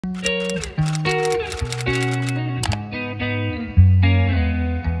Hi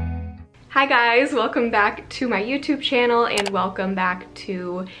guys, welcome back to my YouTube channel and welcome back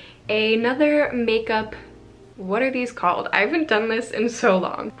to another makeup, what are these called? I haven't done this in so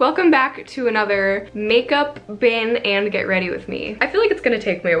long. Welcome back to another makeup bin and get ready with me. I feel like it's gonna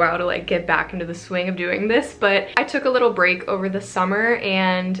take me a while to like get back into the swing of doing this, but I took a little break over the summer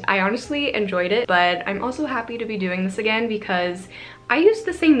and I honestly enjoyed it, but I'm also happy to be doing this again because I used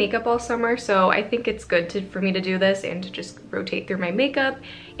the same makeup all summer, so I think it's good for me to do this and to just rotate through my makeup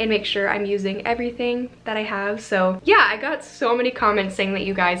and make sure I'm using everything that I have. So yeah, I got so many comments saying that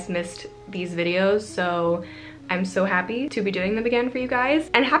you guys missed these videos, so I'm so happy to be doing them again for you guys.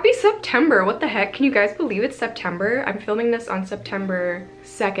 And happy September, what the heck? Can you guys believe it's September? I'm filming this on September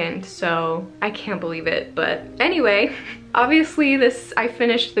 2nd, so I can't believe it. But anyway, obviously I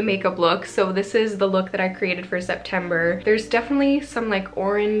finished the makeup look, so this is the look that I created for September. There's definitely some like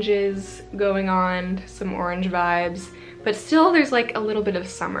oranges going on, some orange vibes, but still there's like a little bit of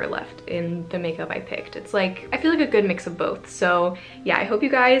summer left in the makeup I picked. It's like, I feel like a good mix of both. So yeah, I hope you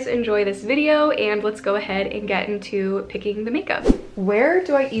guys enjoy this video and let's go ahead and get into picking the makeup. Where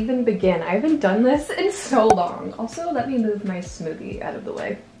do I even begin? I haven't done this in so long. Also, let me move my smoothie out of the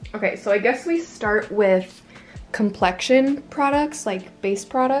way. Okay, so I guess we start with complexion products, like base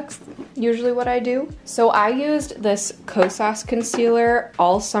products, usually what I do. So I used this Croissant concealer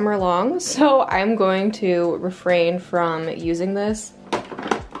all summer long, so I'm going to refrain from using this.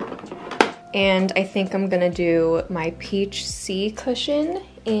 And I think I'm gonna do my Peach C cushion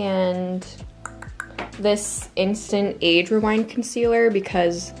and this Instant Age Rewind concealer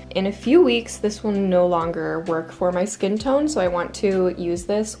because in a few weeks this will no longer work for my skin tone, so I want to use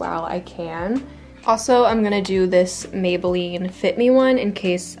this while I can. Also, I'm gonna do this Maybelline Fit Me one in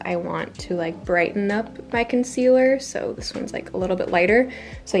case I want to like brighten up my concealer. So this one's like a little bit lighter.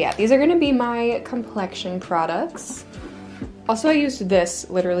 So yeah, these are gonna be my complexion products. Also, I used this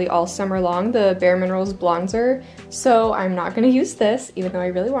literally all summer long, the Bare Minerals bronzer. So I'm not gonna use this, even though I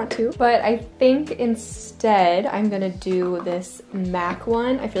really want to. But I think instead I'm gonna do this MAC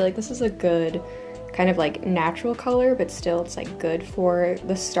one. I feel like this is a good kind of like natural color, but still it's like good for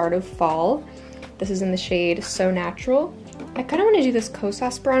the start of fall. This is in the shade So Natural. I kind of want to do this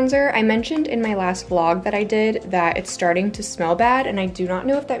Kosas bronzer. I mentioned in my last vlog that I did that it's starting to smell bad, and I do not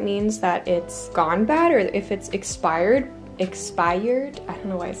know if that means that it's gone bad or if it's expired. I don't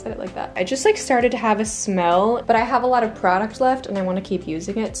know why I said it like that. I just like started to have a smell, but I have a lot of product left and I want to keep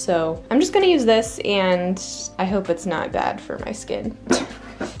using it, so I'm just gonna use this and I hope it's not bad for my skin.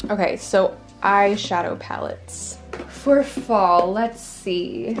 Okay, so eyeshadow palettes. For fall, let's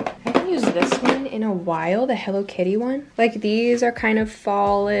see. I haven't used this one in a while, the Hello Kitty one. Like these are kind of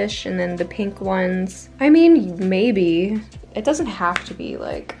fallish, and then the pink ones. I mean, maybe. It doesn't have to be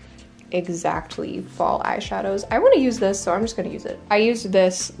like exactly fall eyeshadows. I want to use this, so I'm just gonna use it. I used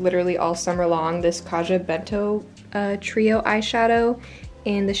this literally all summer long, this Kaja Bento trio eyeshadow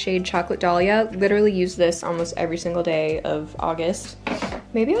in the shade Chocolate Dahlia. Literally use this almost every single day of August.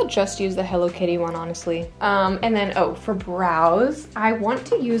 Maybe I'll just use the Hello Kitty one, honestly. And then, oh, for brows, I want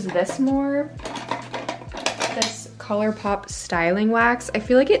to use this more. This ColourPop styling wax. I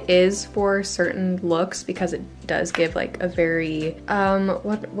feel like it is for certain looks because it does give like a very,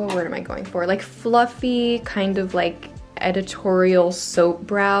 what word am I going for? Like fluffy, kind of like editorial soap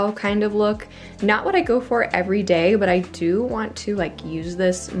brow kind of look. Not what I go for every day, but I do want to like use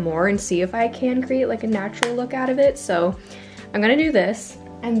this more and see if I can create like a natural look out of it. So I'm gonna do this,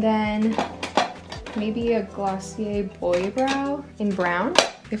 and then maybe a Glossier Boy Brow in brown,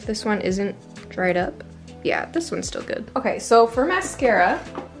 if this one isn't dried up. Yeah, this one's still good. Okay, so for mascara,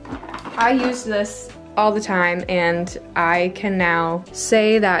 I use this all the time, and I can now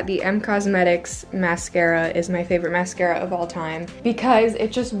say that the M Cosmetics mascara is my favorite mascara of all time because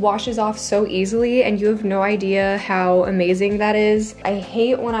it just washes off so easily and you have no idea how amazing that is. I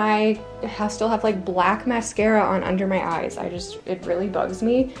hate when I still have like black mascara on under my eyes. It really bugs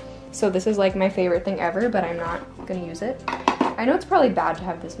me. So this is like my favorite thing ever, but I'm not gonna use it. I know it's probably bad to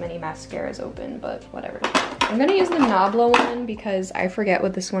have this many mascaras open, but whatever. I'm gonna use the Nabla one because I forget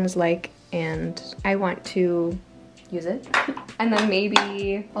what this one is like and I want to use it. And then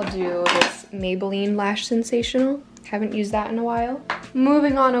maybe I'll do this Maybelline Lash Sensational. Haven't used that in a while.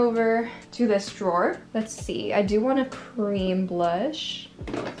 Moving on over to this drawer. Let's see, I do want a cream blush,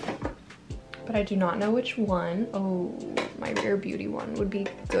 but I do not know which one. Oh, my Rare Beauty one would be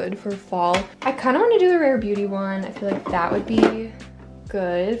good for fall. I kind of want to do the Rare Beauty one. I feel like that would be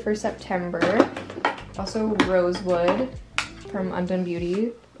good for September. Also Rosewood from Undone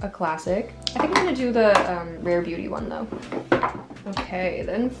Beauty, a classic. I think I'm gonna do the Rare Beauty one though. Okay,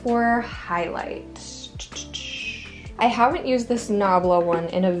 then for highlight. I haven't used this Nabla one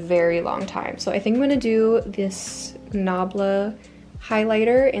in a very long time, so I think I'm gonna do this Nabla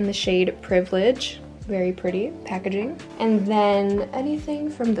highlighter in the shade Privilege. Very pretty packaging. And then anything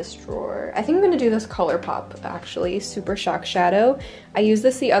from this drawer. I think I'm gonna do this ColourPop, actually, Super Shock Shadow. I used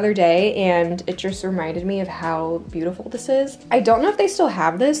this the other day and it just reminded me of how beautiful this is. I don't know if they still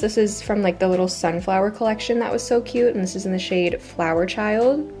have this. This is from like the little sunflower collection that was so cute, and this is in the shade Flower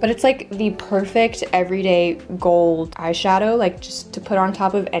Child. But it's like the perfect everyday gold eyeshadow, like just to put on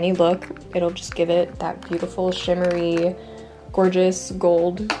top of any look. It'll just give it that beautiful shimmery, gorgeous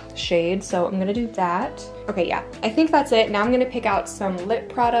gold shade, so I'm gonna do that. Okay, yeah, I think that's it. Now I'm gonna pick out some lip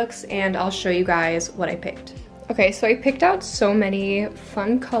products and I'll show you guys what I picked. Okay, so I picked out so many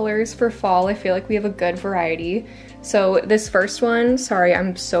fun colors for fall. I feel like we have a good variety. So this first one, sorry,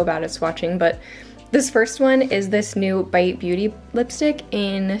 I'm so bad at swatching, but this first one is this new Bite Beauty lipstick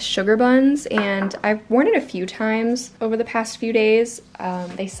in Sugar Buns, and I've worn it a few times over the past few days.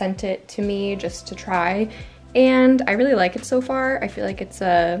 They sent it to me just to try, and I really like it so far. I feel like it's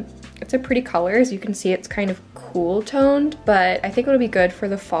a pretty color. As you can see, it's kind of cool toned, but I think it'll be good for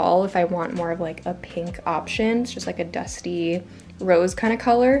the fall if I want more of like a pink option. It's just like a dusty rose kind of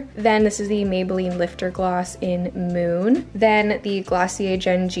color. Then this is the Maybelline Lifter Gloss in Moon. Then the Glossier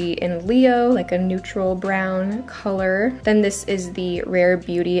Gen G in Leo, like a neutral brown color. Then this is the Rare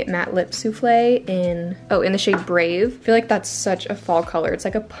Beauty Matte Lip Souffle in the shade Brave. I feel like that's such a fall color. It's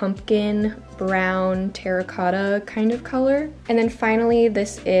like a pumpkin brown terracotta kind of color. And then finally,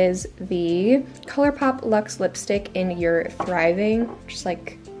 this is the ColourPop Luxe lipstick in You're Thriving, just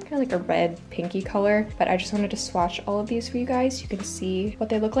like kind of like a red pinky color, but I just wanted to swatch all of these for you guys so you can see what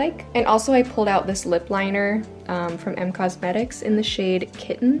they look like. And also I pulled out this lip liner from M Cosmetics in the shade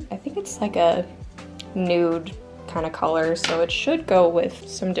Kitten. I think it's like a nude kind of color, so it should go with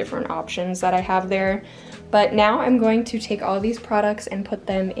some different options that I have there. But now I'm going to take all of these products and put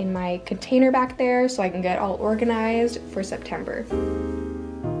them in my container back there so I can get all organized for September.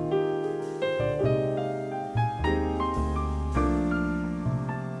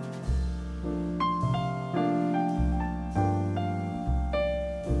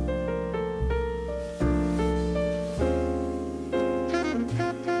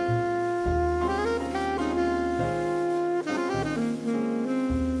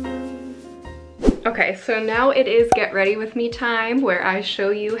 Okay, so now it is get ready with me time, where I show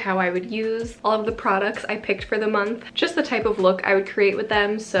you how I would use all of the products I picked for the month, just the type of look I would create with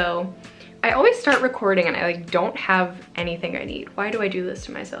them. So I always start recording and I like don't have anything I need. Why do I do this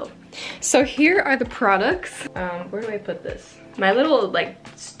to myself? So here are the products. Where do I put this? My little like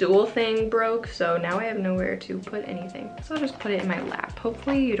stool thing broke, so now I have nowhere to put anything. So I'll just put it in my lap.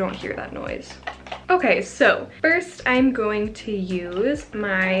 Hopefully you don't hear that noise. Okay, so first I'm going to use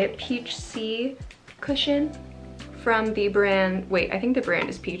my Peach Sea cushion from the brand, wait, I think the brand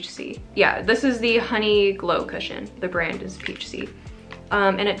is Peach Sea. Yeah, this is the Honey Glow cushion. The brand is Peach Sea.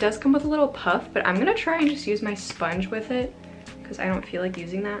 And it does come with a little puff, but I'm gonna try and just use my sponge with it because I don't feel like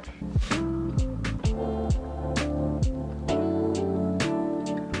using that.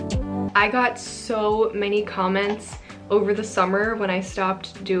 I got so many comments over the summer when I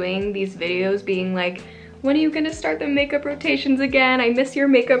stopped doing these videos being like, when are you gonna start the makeup rotations again? I miss your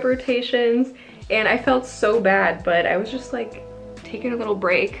makeup rotations. And I felt so bad, but I was just like taking a little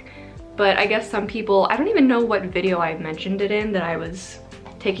break. But I guess some people, I don't even know what video I mentioned it in that I was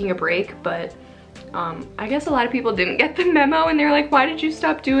taking a break, but I guess a lot of people didn't get the memo and they're like, why did you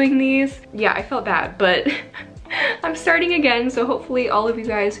stop doing these? Yeah, I felt bad, but I'm starting again, so hopefully all of you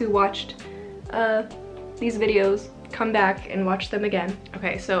guys who watched these videos come back and watch them again.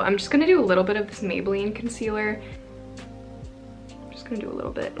 Okay, so I'm just gonna do a little bit of this Maybelline concealer. I'm just gonna do a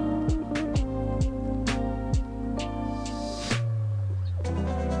little bit.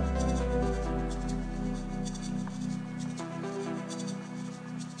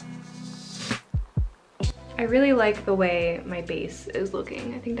 I really like the way my base is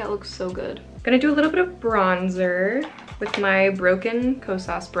looking. I think that looks so good. I'm gonna do a little bit of bronzer with my Broken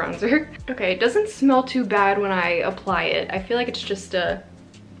Kosas bronzer. Okay, it doesn't smell too bad when I apply it. I feel like it's just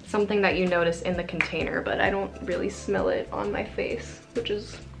something that you notice in the container, but I don't really smell it on my face, which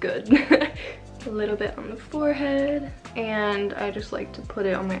is good. A little bit on the forehead, and I just like to put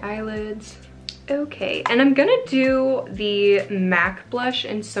it on my eyelids. Okay, and I'm gonna do the MAC blush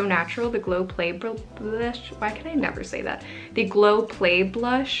in So Natural, the Glow Play blush. Why can I never say that? The Glow Play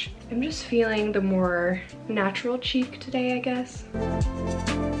blush. I'm just feeling the more natural cheek today, I guess.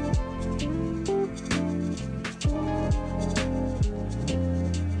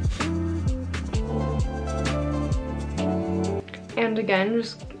 And again,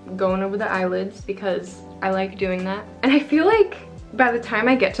 just going over the eyelids because I like doing that. And I feel like by the time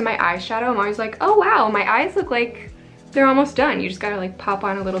I get to my eyeshadow, I'm always like, oh wow, my eyes look like they're almost done. You just gotta like pop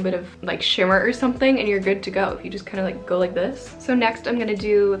on a little bit of like shimmer or something and you're good to go. If you just kind of like go like this. So next I'm gonna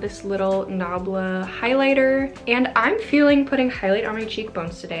do this little Nabla highlighter, and I'm feeling putting highlight on my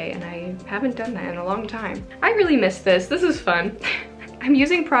cheekbones today, and I haven't done that in a long time. I really miss this. This is fun. I'm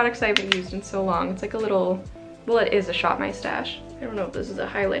using products I haven't used in so long. It's like a little, well, it is a Shop My Stash. I don't know if this is a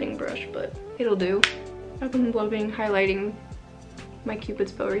highlighting brush, but it'll do. I've been loving highlighting my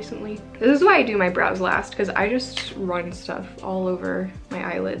Cupid's bow recently. This is why I do my brows last, because I just run stuff all over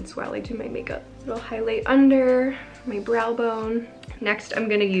my eyelids while I do my makeup. It'll highlight under my brow bone. Next, I'm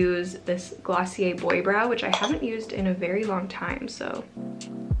gonna use this Glossier Boy Brow, which I haven't used in a very long time, so.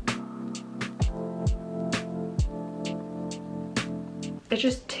 It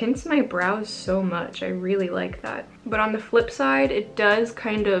just tints my brows so much. I really like that. But on the flip side, it does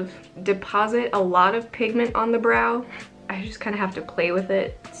kind of deposit a lot of pigment on the brow. I just kind of have to play with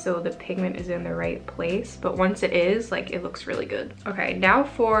it so the pigment is in the right place. But once it is, like, it looks really good. Okay, now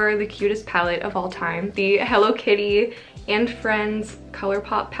for the cutest palette of all time, the Hello Kitty and Friends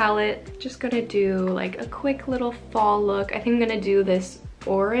ColourPop palette. Just gonna do like a quick little fall look. I think I'm gonna do this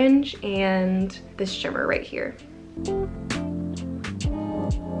orange and this shimmer right here.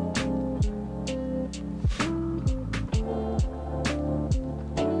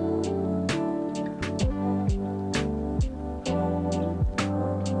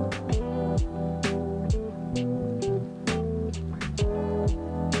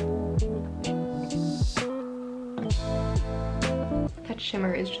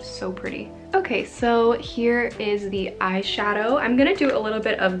 Shimmer is just so pretty. Okay, so here is the eyeshadow. I'm gonna do a little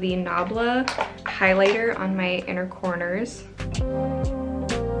bit of the Nabla highlighter on my inner corners.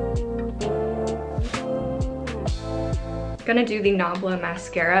 Gonna do the Nabla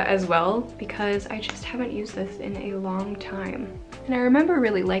mascara as well because I just haven't used this in a long time. And I remember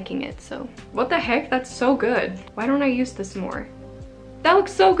really liking it, so. What the heck? That's so good. Why don't I use this more? That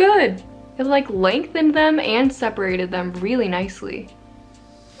looks so good. It like lengthened them and separated them really nicely.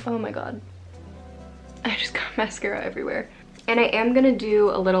 Oh my god. I just got mascara everywhere. And I am gonna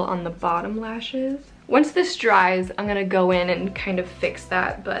do a little on the bottom lashes. Once this dries, I'm gonna go in and kind of fix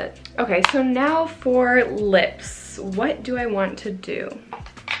that, but... Okay, so now for lips. What do I want to do?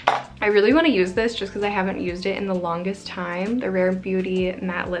 I really want to use this just because I haven't used it in the longest time. The Rare Beauty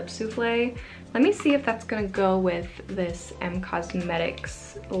Matte Lip Souffle. Let me see if that's gonna go with this M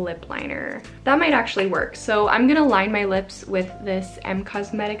Cosmetics lip liner. That might actually work. So I'm gonna line my lips with this M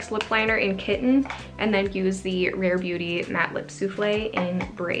Cosmetics lip liner in Kitten and then use the Rare Beauty Matte Lip Souffle in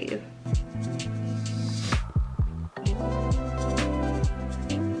Brave.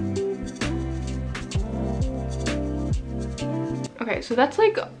 Okay, so that's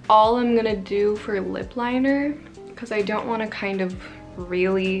like all I'm gonna do for lip liner because I don't want to kind of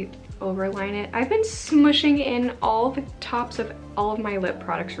really overline it. I've been smushing in all the tops of all of my lip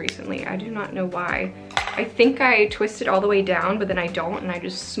products recently. I do not know why. I think I twist it all the way down, but then I don't, and I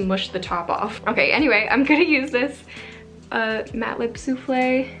just smush the top off. Okay, anyway, I'm gonna use this matte lip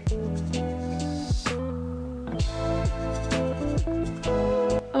souffle.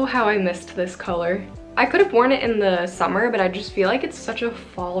 Oh, how I missed this color. I could have worn it in the summer, but I just feel like it's such a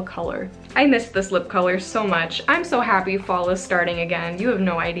fall color. I missed this lip color so much. I'm so happy fall is starting again. You have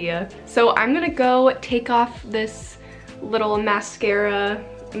no idea. So I'm gonna go take off this little mascara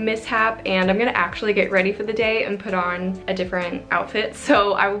mishap and I'm gonna actually get ready for the day and put on a different outfit.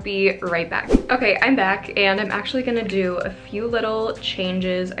 So I will be right back. Okay, I'm back and I'm actually gonna do a few little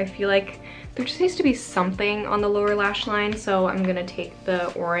changes. I feel like there just needs to be something on the lower lash line. So I'm gonna take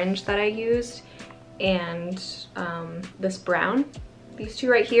the orange that I used and this brown, these two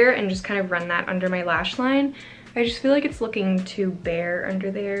right here, and just kind of run that under my lash line. I just feel like it's looking too bare under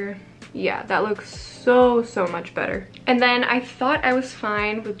there. Yeah, that looks so much better. And then I thought I was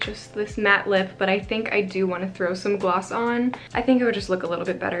fine with just this matte lip, but I think I do want to throw some gloss on. I think it would just look a little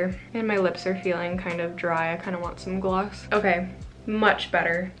bit better. And my lips are feeling kind of dry. I kind of want some gloss. Okay. Much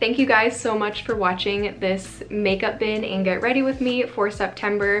better. Thank you guys so much for watching this makeup bin and get ready with me for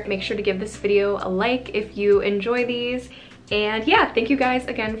September. Make sure to give this video a like if you enjoy these. And yeah, thank you guys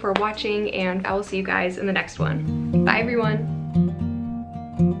again for watching and I will see you guys in the next one. Bye everyone.